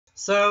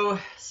So,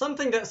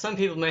 something that some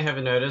people may have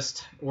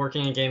noticed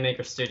working in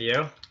GameMaker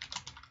Studio,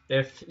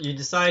 if you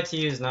decide to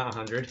use not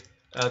 100,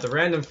 the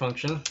random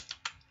function,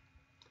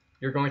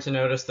 you're going to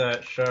notice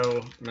that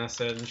show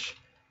message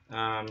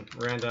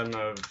random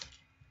of,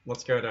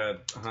 let's go to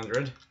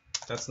 100.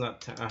 That's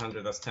not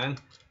 100, that's 10.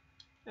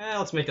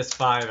 Let's make this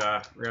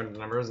 5 random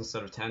numbers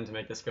instead of 10 to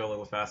make this go a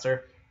little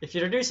faster. If you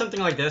were to do something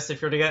like this,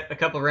 if you were to get a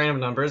couple of random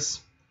numbers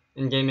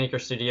in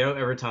GameMaker Studio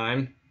every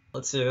time,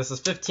 let's see, this is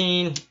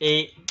 15,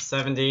 8,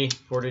 70,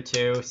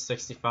 42,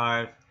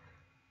 65.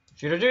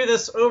 If you were to do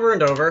this over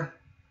and over,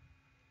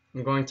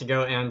 I'm going to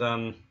go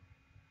and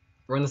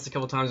run this a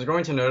couple times. You're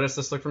going to notice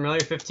this look familiar,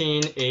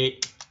 15,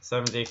 8,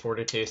 70,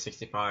 42,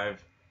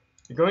 65.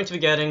 You're going to be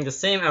getting the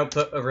same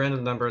output of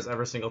random numbers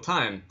every single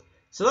time.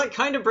 So that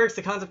kind of breaks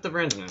the concept of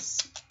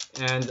randomness.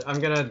 And I'm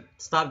going to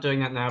stop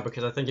doing that now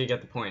because I think you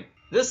get the point.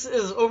 This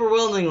is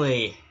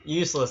overwhelmingly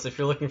useless if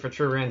you're looking for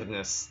true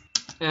randomness.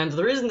 And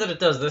the reason that it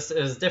does this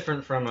is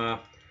different from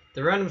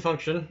the random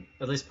function,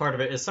 at least part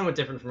of it, is somewhat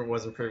different from it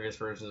was in previous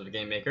versions of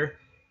GameMaker.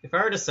 If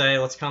I were to say,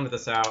 let's comment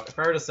this out, if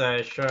I were to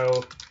say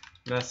show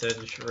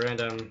message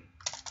random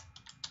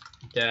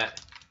get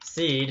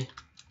seed,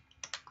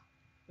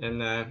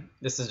 and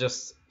this is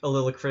just a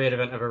little create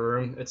event of a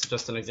room, it's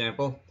just an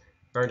example.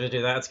 If I were to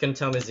do that, it's going to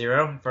tell me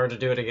 0. If I were to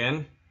do it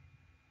again,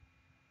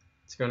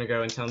 it's going to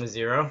go and tell me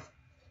 0.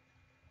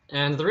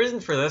 And the reason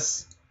for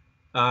this,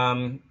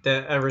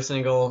 that every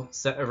single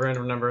set of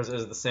random numbers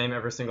is the same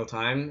every single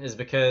time, is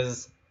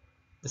because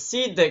the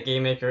seed that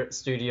GameMaker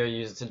Studio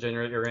uses to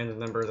generate your random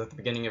numbers at the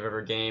beginning of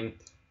every game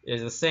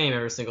is the same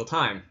every single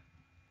time.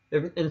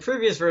 In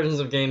previous versions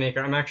of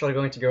GameMaker, I'm actually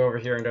going to go over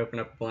here and open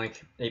up a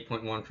blank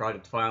 8.1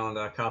 project file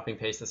and copy and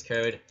paste this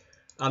code.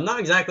 I'm not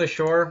exactly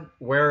sure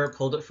where it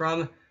pulled it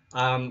from.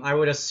 I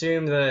would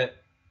assume that,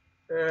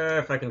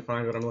 if I can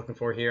find what I'm looking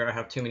for here, I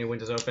have too many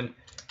windows open.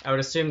 I would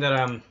assume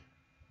that,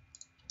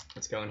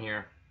 let's go in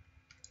here.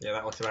 Yeah,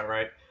 that looks about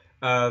right.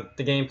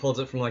 The game pulls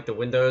it from like the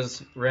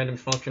Windows random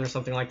function or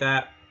something like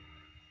that.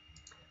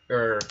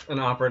 Or an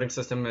operating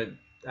system, it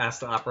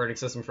asks the operating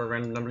system for a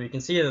random number. You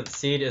can see that the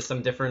seed is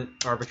some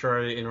different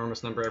arbitrary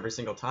enormous number every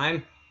single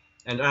time.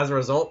 And as a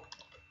result,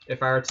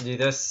 if I were to do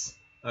this,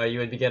 you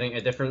would be getting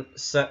a different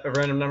set of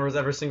random numbers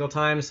every single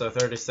time. So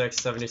 36,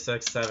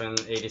 76, 7,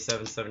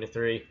 87,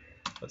 73.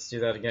 Let's do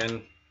that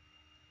again.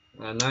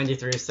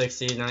 93,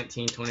 60,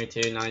 19,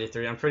 22,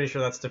 93. I'm pretty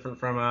sure that's different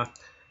from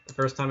the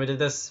first time I did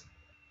this.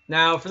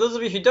 Now, for those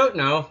of you who don't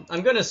know,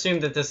 I'm going to assume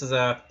that this is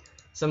a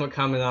somewhat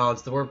common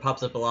knowledge. The word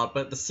pops up a lot,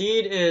 but the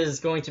seed is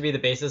going to be the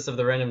basis of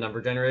the random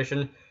number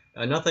generation.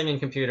 Nothing in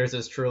computers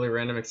is truly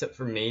random except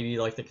for maybe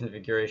like the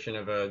configuration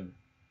of I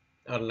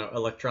don't know,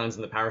 electrons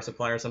in the power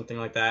supply or something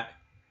like that.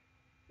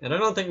 And I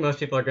don't think most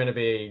people are going to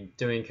be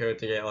doing code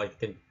to get like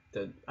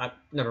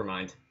never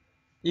mind.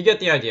 You get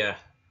the idea.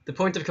 The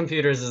point of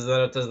computers is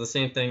that it does the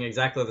same thing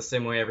exactly the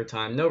same way every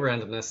time, no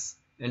randomness.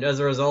 And as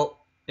a result,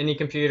 any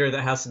computer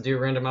that has to do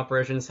random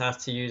operations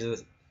has to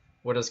use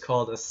what is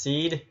called a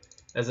seed,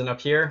 as in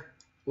up here,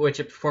 which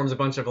it performs a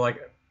bunch of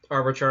like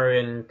arbitrary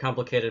and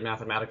complicated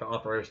mathematical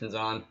operations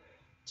on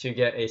to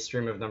get a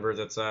stream of numbers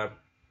that's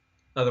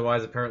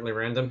otherwise apparently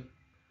random.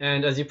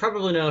 And as you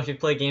probably know if you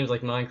play games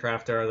like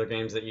Minecraft or other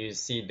games that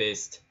use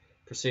seed-based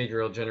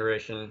procedural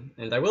generation,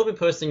 and I will be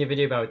posting a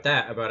video about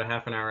that about a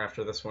half an hour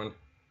after this one,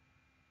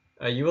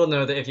 you will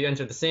know that if you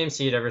enter the same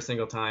seed every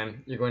single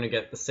time, you're going to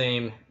get the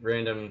same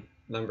random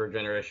number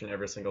generation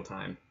every single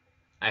time.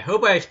 I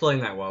hope I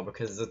explained that well,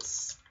 because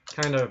it's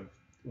kind of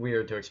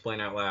weird to explain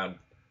out loud.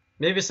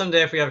 Maybe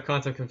someday if we have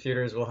quantum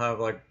computers we'll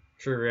have like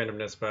true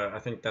randomness, but I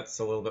think that's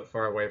a little bit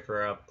far away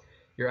for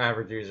your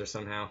average user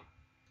somehow.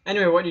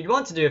 Anyway, what you'd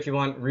want to do if you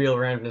want real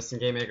randomness in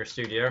GameMaker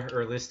Studio,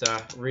 or at least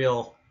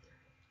real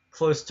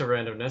close to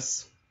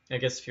randomness, I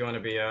guess if you want to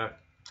be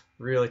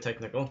really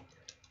technical,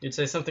 you'd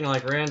say something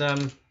like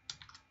random,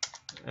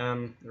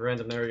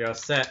 there we go,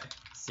 set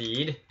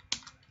seed,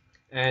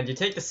 and you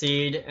take the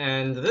seed,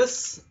 and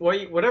this,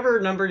 whatever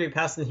number you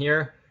pass in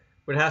here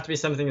would have to be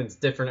something that's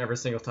different every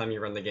single time you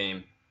run the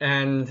game.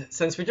 And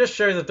since we just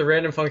showed that the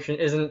random function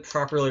isn't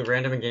properly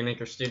random in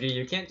GameMaker Studio,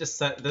 you can't just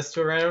set this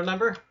to a random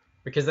number,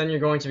 because then you're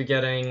going to be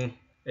getting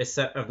a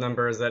set of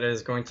numbers that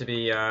is going to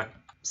be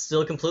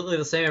still completely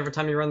the same every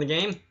time you run the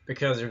game,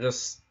 because you're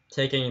just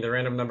taking the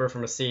random number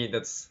from a seed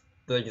that's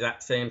the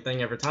exact same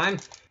thing every time.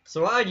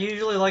 So what I'd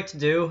usually like to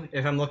do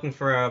if I'm looking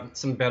for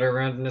some better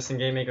randomness in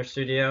GameMaker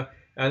Studio,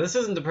 this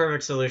isn't the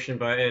perfect solution,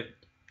 but it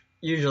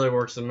usually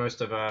works in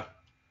most of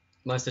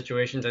my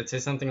situations. I'd say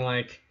something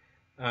like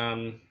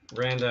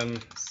random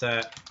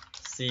set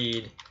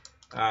seed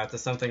to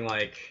something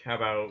like, how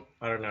about,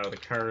 I don't know, the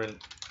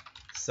current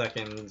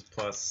seconds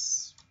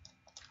plus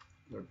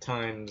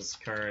times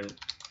current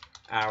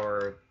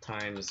hour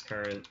times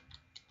current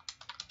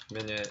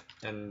minute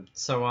and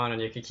so on,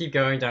 and you could keep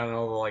going down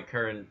all the like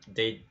current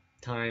date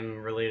time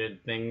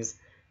related things,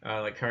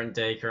 like current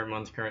day, current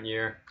month, current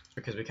year,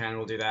 because we kind of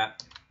will do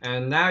that.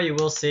 And now you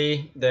will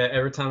see that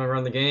every time I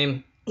run the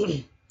game,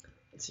 let's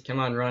see, come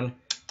on, run,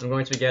 I'm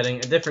going to be getting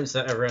a different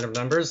set of random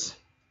numbers.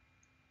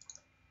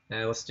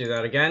 And let's do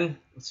that again.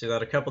 Let's do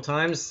that a couple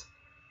times.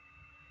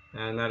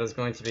 And that is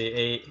going to be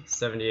 8,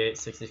 78,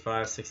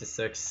 65,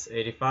 66,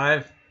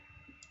 85.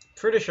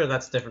 Pretty sure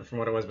that's different from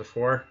what it was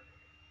before.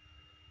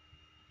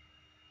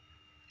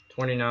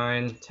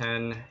 29,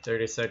 10,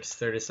 36,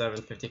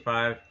 37,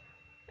 55.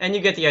 And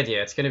you get the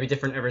idea. It's going to be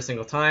different every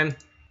single time.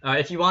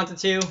 If you wanted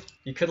to,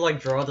 you could like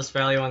draw this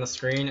value on the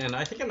screen, and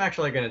I think I'm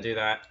actually going to do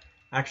that.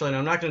 Actually, no,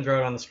 I'm not going to draw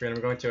it on the screen.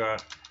 I'm going to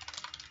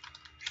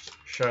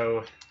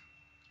show.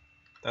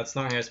 That's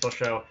not how I spell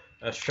show.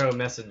 A show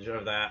message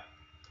of that.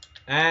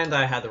 And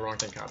I had the wrong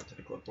thing copied to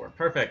the clipboard.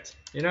 Perfect.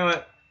 You know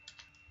what?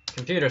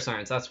 Computer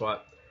science, that's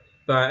what.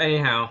 But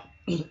anyhow,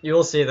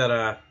 you'll see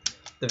that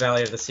the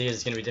value of the seed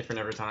is going to be different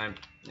every time.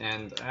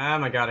 And oh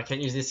my god, I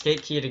can't use the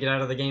escape key to get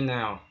out of the game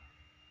now.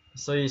 I'm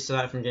so used to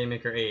that from Game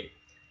Maker 8.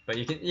 But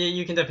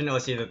you can definitely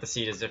see that the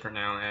seed is different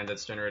now, and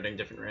it's generating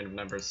different random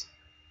numbers.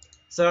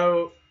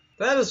 So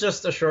that is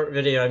just a short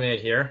video I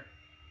made here.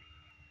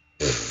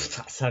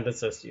 That sounded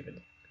so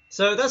stupid.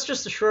 So that's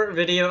just a short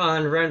video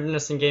on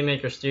randomness in Game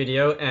Maker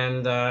Studio,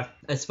 and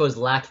I suppose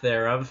lack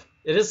thereof.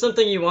 It is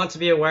something you want to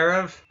be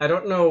aware of. I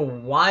don't know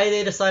why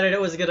they decided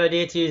it was a good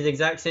idea to use the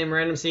exact same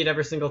random seed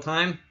every single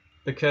time,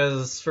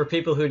 because for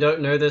people who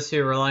don't know this,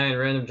 who rely on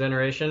random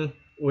generation,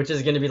 which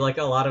is going to be like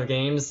a lot of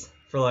games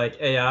for like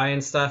AI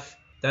and stuff,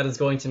 that is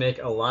going to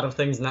make a lot of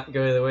things not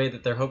go the way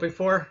that they're hoping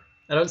for.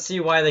 I don't see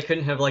why they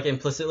couldn't have like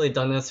implicitly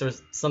done this or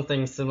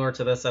something similar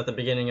to this at the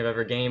beginning of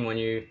every game when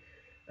you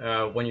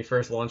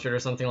first launch it or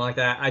something like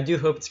that. I do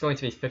hope it's going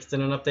to be fixed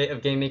in an update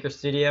of Game Maker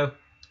Studio.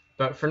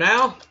 But for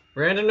now,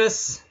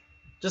 randomness,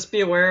 just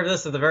be aware of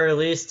this at the very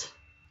least.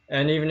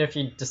 And even if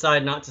you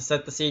decide not to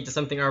set the seed to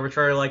something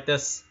arbitrary like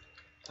this,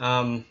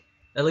 at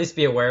least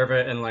be aware of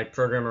it and like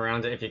program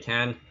around it if you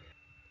can.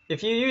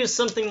 If you use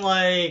something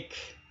like...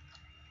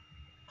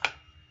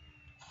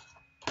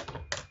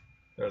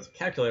 There's a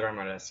calculator on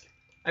my desk.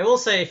 I will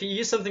say, if you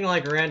use something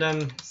like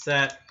random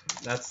set,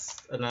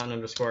 that's not an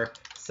underscore,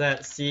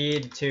 set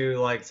seed to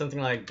like something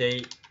like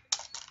date,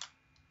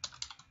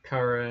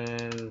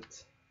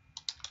 current,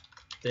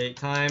 date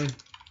time,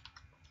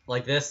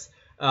 like this.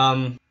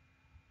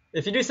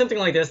 If you do something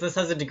like this, this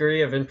has a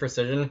degree of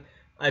imprecision.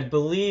 I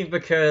believe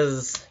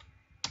because,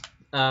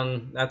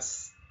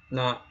 that's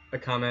not a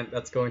comment,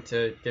 that's going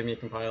to give me a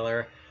compile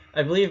error.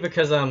 I believe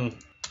because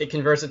it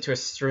converts it to a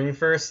string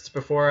first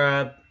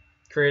before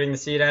creating the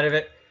seed out of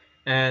it,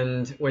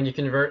 and when you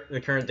convert the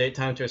current date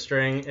time to a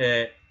string,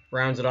 it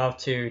rounds it off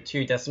to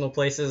 2 decimal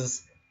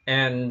places,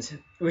 and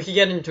we could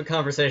get into a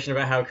conversation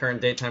about how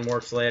current date time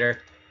works later,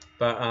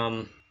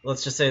 but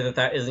let's just say that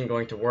that isn't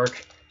going to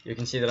work. You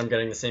can see that I'm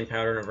getting the same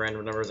pattern of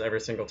random numbers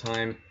every single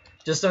time.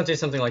 Just don't do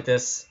something like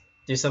this.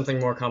 Do something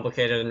more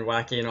complicated and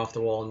wacky and off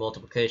the wall and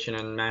multiplication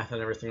and math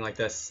and everything like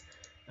this.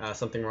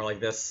 Something more like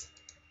this.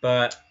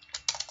 But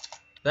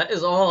that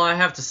is all I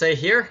have to say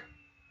here.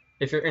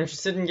 If you're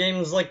interested in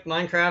games like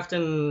Minecraft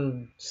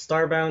and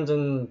Starbound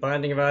and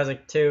Binding of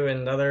Isaac 2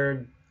 and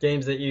other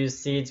games that use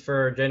seeds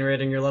for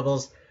generating your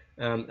levels,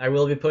 I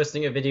will be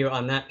posting a video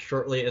on that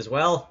shortly as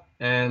well.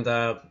 And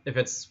if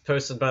it's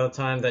posted by the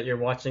time that you're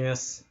watching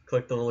this,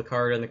 click the little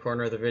card in the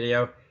corner of the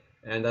video,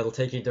 and that'll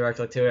take you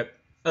directly to it.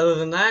 Other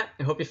than that,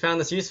 I hope you found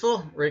this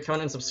useful. Rate,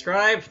 comment, and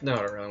subscribe. No, I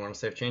don't really want to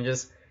save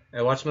changes.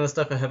 Watch some of the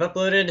stuff I have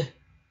uploaded.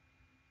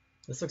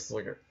 This looks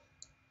like it.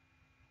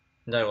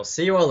 And I will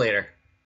see you all later.